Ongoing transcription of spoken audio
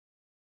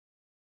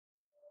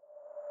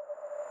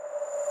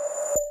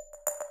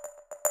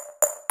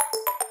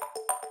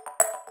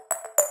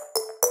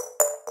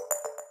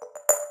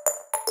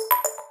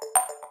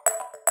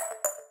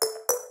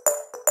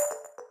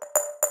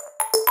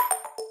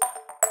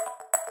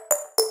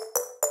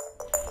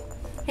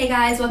Hey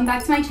guys, welcome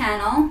back to my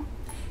channel.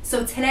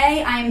 So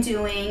today I'm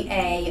doing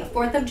a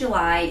 4th of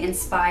July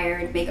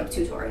inspired makeup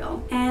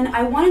tutorial. And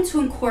I wanted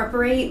to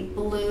incorporate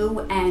blue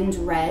and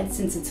red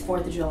since it's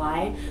 4th of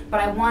July,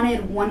 but I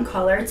wanted one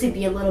color to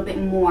be a little bit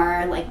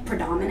more like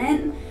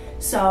predominant.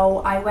 So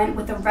I went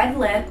with a red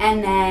lip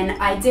and then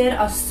I did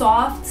a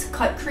soft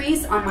cut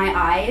crease on my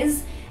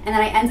eyes. And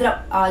then I ended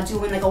up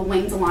doing like a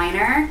winged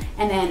liner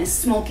and then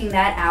smoking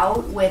that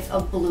out with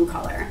a blue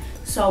color.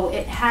 So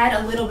it had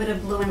a little bit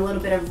of blue and a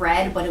little bit of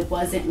red, but it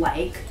wasn't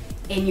like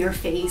in your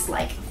face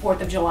like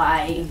 4th of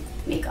July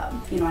makeup,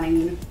 you know what I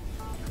mean?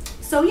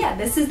 So yeah,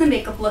 this is the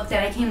makeup look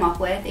that I came up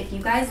with. If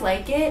you guys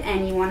like it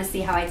and you want to see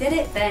how I did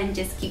it, then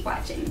just keep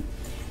watching.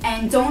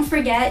 And don't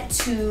forget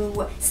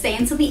to stay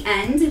until the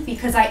end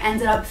because I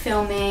ended up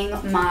filming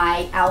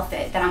my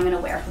outfit that I'm gonna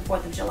wear for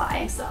 4th of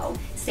July. So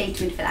stay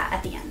tuned for that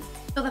at the end.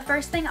 So the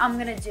first thing I'm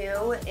gonna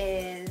do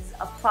is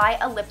apply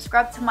a lip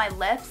scrub to my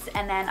lips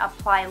and then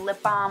apply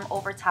lip balm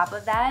over top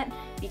of that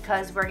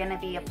because we're gonna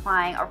be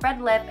applying a red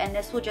lip and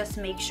this will just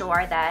make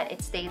sure that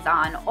it stays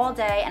on all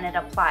day and it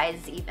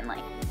applies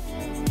evenly.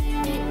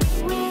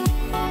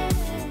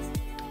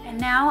 And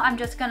now I'm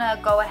just gonna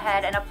go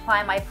ahead and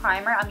apply my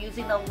primer. I'm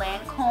using the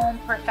Lancome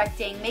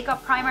Perfecting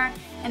Makeup Primer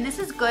and this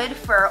is good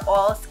for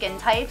all skin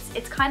types.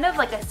 It's kind of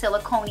like a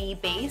silicone-y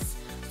base.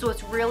 So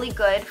it's really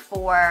good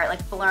for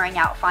like blurring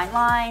out fine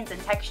lines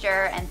and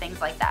texture and things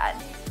like that.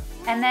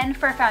 And then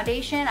for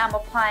foundation, I'm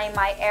applying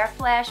my Air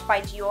Flash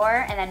by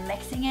Dior and then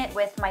mixing it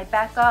with my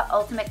Becca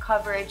Ultimate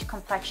Coverage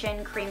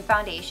Complexion Cream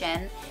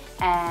Foundation.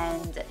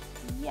 And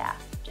yeah,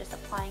 just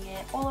applying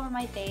it all over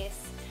my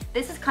face.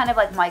 This is kind of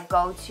like my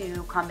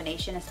go-to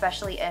combination,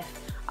 especially if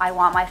I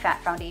want my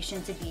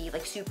foundation to be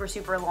like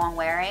super long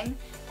wearing.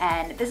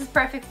 And this is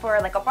perfect for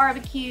like a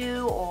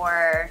barbecue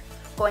or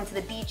going to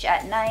the beach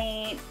at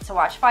night to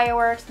watch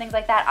fireworks, things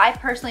like that. I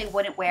personally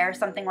wouldn't wear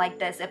something like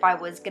this if I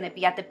was gonna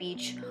be at the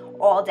beach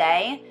all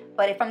day,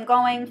 but if I'm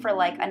going for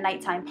like a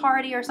nighttime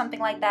party or something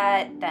like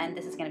that, then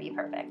this is gonna be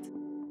perfect.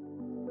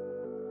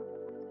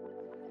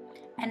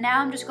 And now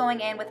I'm just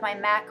going in with my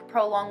MAC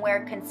Pro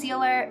Longwear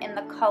Concealer in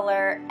the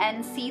color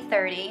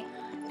NC30.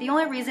 The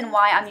only reason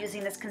why I'm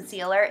using this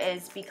concealer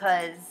is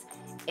because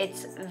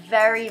it's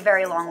very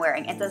long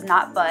wearing. It does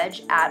not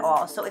budge at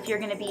all. So if you're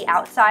gonna be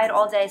outside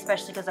all day,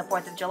 especially because of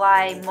 4th of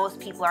July, most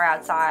people are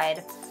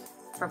outside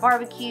for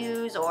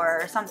barbecues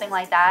or something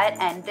like that,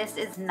 and this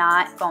is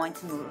not going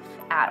to move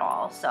at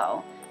all.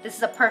 So this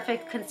is a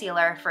perfect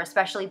concealer for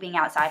especially being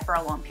outside for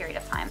a long period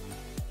of time.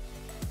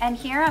 And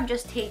here I'm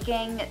just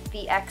taking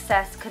the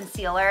excess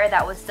concealer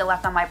that was still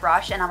left on my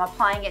brush and I'm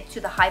applying it to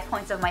the high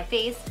points of my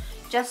face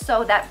just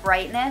so that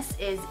brightness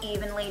is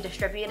evenly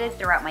distributed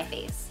throughout my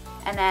face.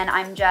 And then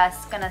I'm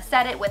just gonna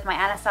set it with my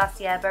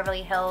Anastasia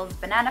Beverly Hills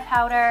Banana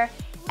Powder.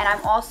 And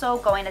I'm also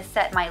going to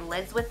set my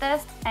lids with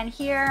this. And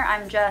here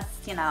I'm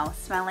just, you know,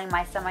 smelling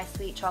my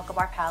semi-sweet chocolate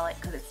bar palette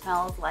because it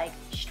smells like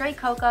straight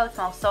cocoa. It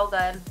smells so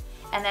good.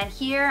 And then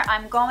here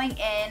I'm going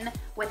in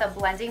with a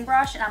blending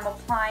brush and I'm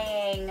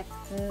applying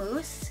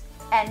mousse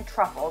and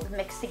truffled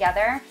mixed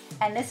together.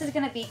 And this is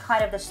gonna be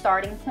kind of the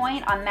starting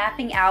point. I'm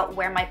mapping out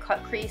where my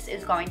cut crease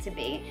is going to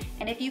be.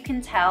 And if you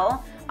can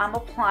tell, I'm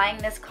applying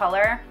this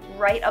color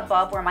right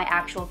above where my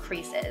actual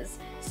crease is.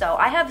 So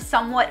I have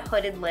somewhat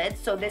hooded lids,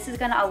 so this is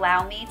gonna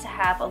allow me to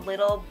have a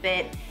little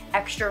bit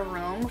extra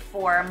room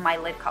for my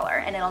lid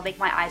color and it'll make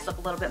my eyes look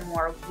a little bit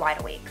more wide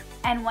awake.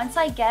 And once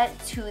I get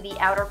to the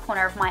outer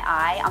corner of my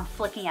eye, I'm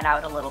flicking it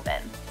out a little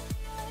bit.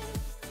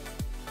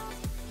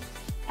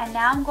 And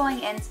now I'm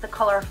going into the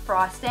color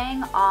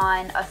Frosting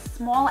on a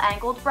small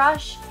angled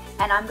brush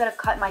and I'm gonna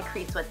cut my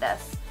crease with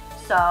this.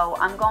 So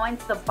I'm going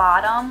to the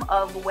bottom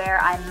of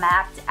where I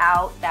mapped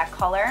out that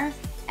color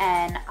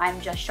and I'm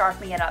just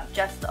sharpening it up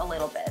just a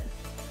little bit.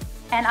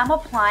 And I'm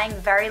applying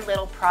very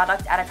little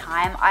product at a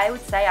time. I would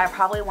say I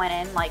probably went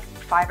in like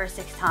 5 or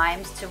 6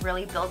 times to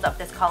really build up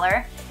this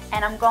color.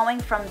 And I'm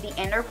going from the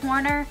inner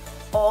corner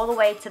all the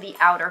way to the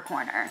outer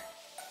corner.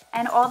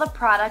 And all the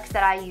products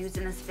that I used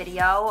in this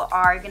video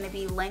are going to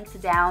be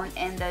linked down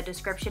in the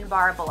description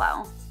bar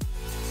below.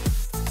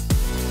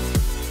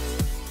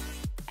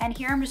 And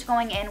here I'm just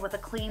going in with a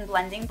clean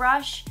blending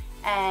brush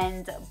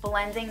and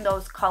blending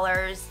those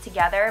colors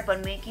together,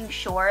 but making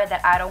sure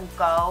that I don't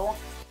go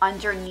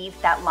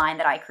underneath that line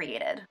that I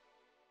created.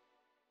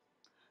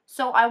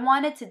 So I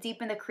wanted to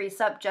deepen the crease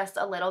up just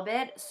a little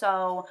bit,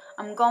 so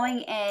I'm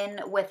going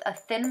in with a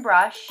thin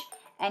brush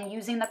and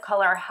using the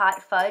color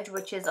Hot Fudge,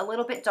 which is a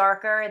little bit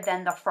darker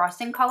than the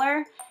frosting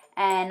color.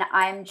 And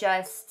I'm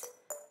just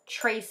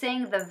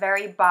tracing the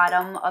very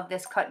bottom of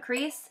this cut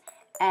crease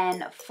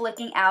and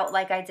flicking out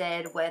like I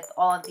did with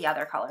all of the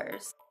other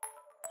colors.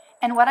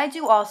 And what I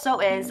do also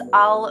is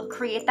I'll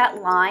create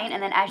that line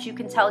and then as you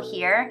can tell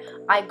here,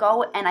 I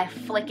go and I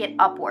flick it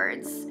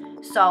upwards.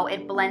 So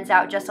it blends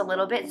out just a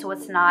little bit so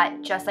it's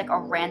not just like a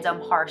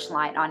random harsh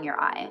line on your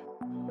eye.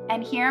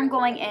 And here I'm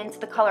going into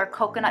the color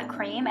Coconut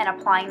Cream and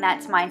applying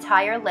that to my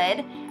entire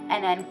lid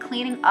and then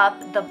cleaning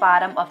up the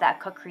bottom of that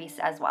cut crease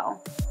as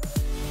well.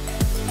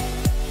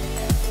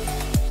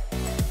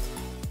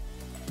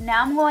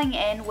 Now I'm going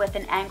in with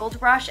an angled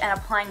brush and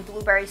applying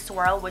Blueberry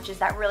Swirl, which is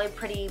that really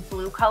pretty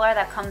blue color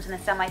that comes in the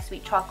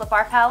Semi-Sweet Chocolate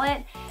Bar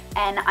palette.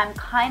 And I'm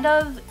kind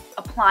of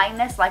applying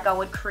this like I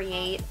would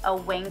create a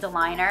winged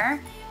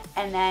liner,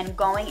 and then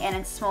going in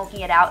and smoking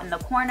it out in the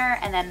corner,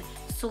 and then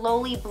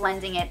slowly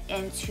blending it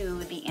into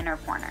the inner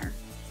corner.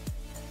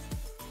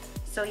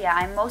 So yeah,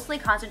 I'm mostly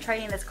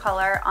concentrating this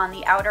color on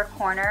the outer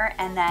corner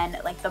and then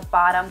like the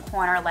bottom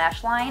corner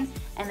lash line,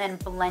 and then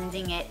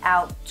blending it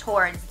out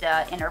towards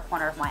the inner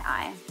corner of my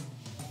eye.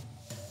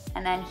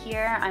 And then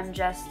here I'm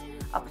just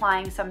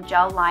applying some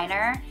gel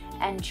liner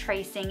and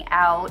tracing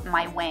out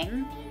my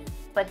wing.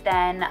 But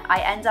then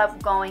I end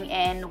up going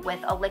in with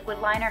a liquid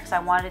liner because I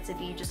wanted it to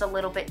be just a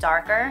little bit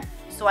darker.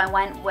 So I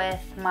went with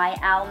my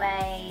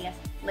Almay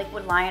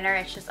liquid liner.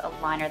 It's just a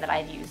liner that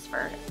I've used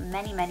for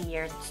many, many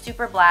years. It's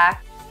super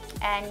black.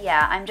 And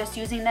yeah, I'm just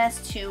using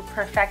this to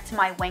perfect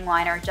my wing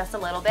liner just a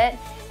little bit.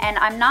 And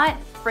I'm not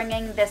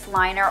bringing this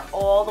liner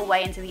all the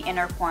way into the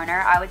inner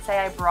corner. I would say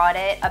I brought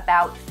it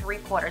about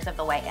 3/4 of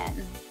the way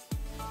in.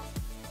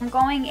 I'm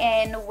going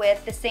in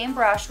with the same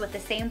brush with the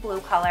same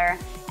blue color,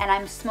 and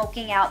I'm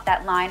smoking out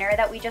that liner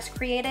that we just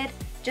created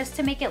just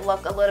to make it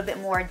look a little bit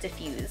more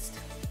diffused.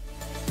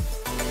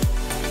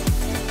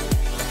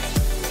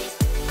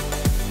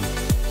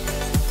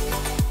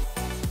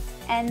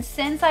 And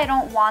since I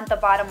don't want the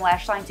bottom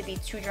lash line to be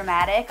too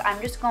dramatic, I'm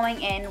just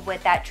going in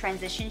with that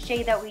transition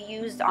shade that we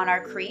used on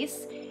our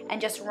crease and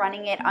just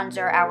running it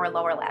under our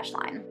lower lash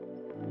line.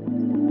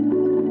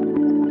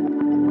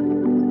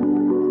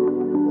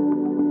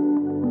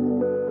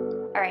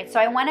 Alright, so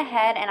I went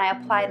ahead and I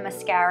applied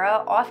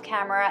mascara off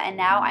camera, and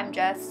now I'm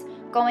just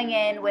going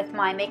in with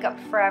my Makeup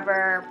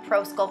Forever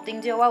Pro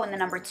Sculpting Duo in the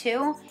number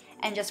 2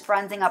 and just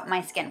bronzing up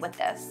my skin with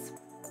this.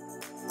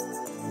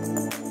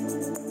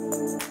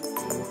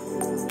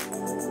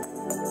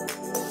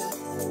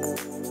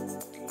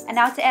 And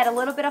now to add a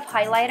little bit of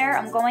highlighter,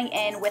 I'm going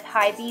in with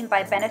High Beam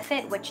by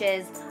Benefit, which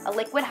is a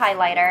liquid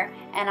highlighter,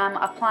 and I'm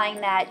applying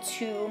that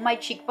to my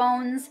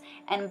cheekbones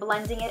and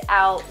blending it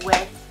out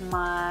with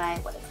my,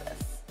 what is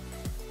this?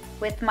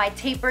 With my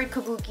tapered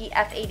Kabuki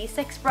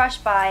F86 brush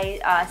by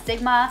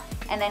Sigma,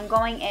 and then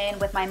going in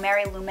with my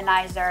Mary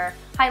Luminizer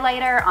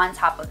highlighter on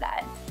top of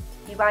that.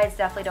 You guys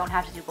definitely don't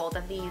have to do both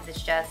of these,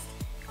 it's just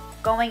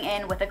going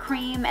in with a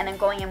cream and then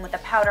going in with a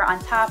powder on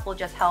top will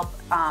just help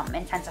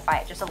intensify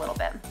it just a little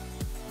bit.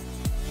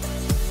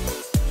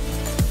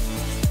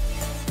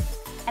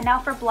 And now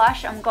for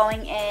blush, I'm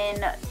going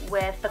in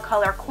with the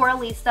color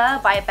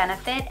Coralista by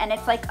Benefit, and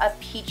it's like a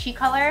peachy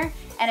color,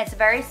 and it's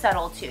very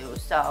subtle too,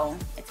 so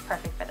it's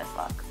perfect for this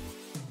look.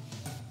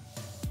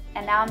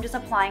 And now I'm just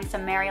applying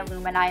some Mary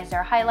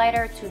Luminizer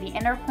highlighter to the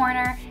inner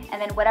corner,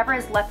 and then whatever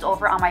is left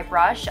over on my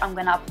brush, I'm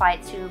going to apply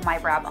it to my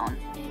brow bone.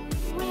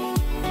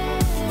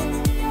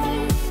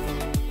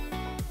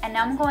 And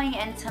now I'm going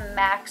into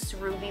MAC's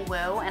Ruby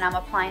Woo, and I'm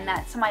applying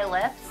that to my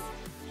lips.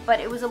 But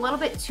it was a little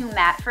bit too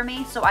matte for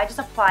me, so I just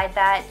applied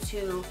that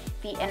to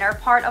the inner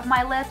part of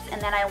my lips,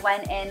 and then I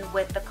went in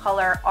with the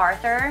color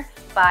Arthur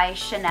by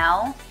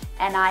Chanel,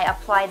 and I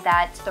applied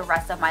that to the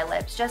rest of my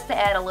lips just to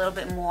add a little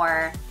bit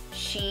more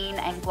sheen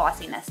and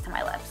glossiness to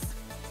my lips.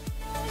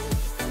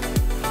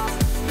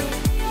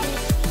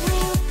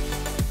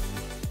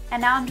 And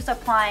now I'm just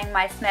applying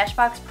my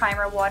Smashbox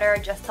Primer Water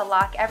just to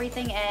lock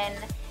everything in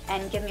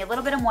and give me a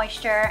little bit of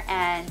moisture,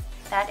 and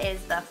that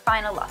is the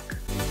final look.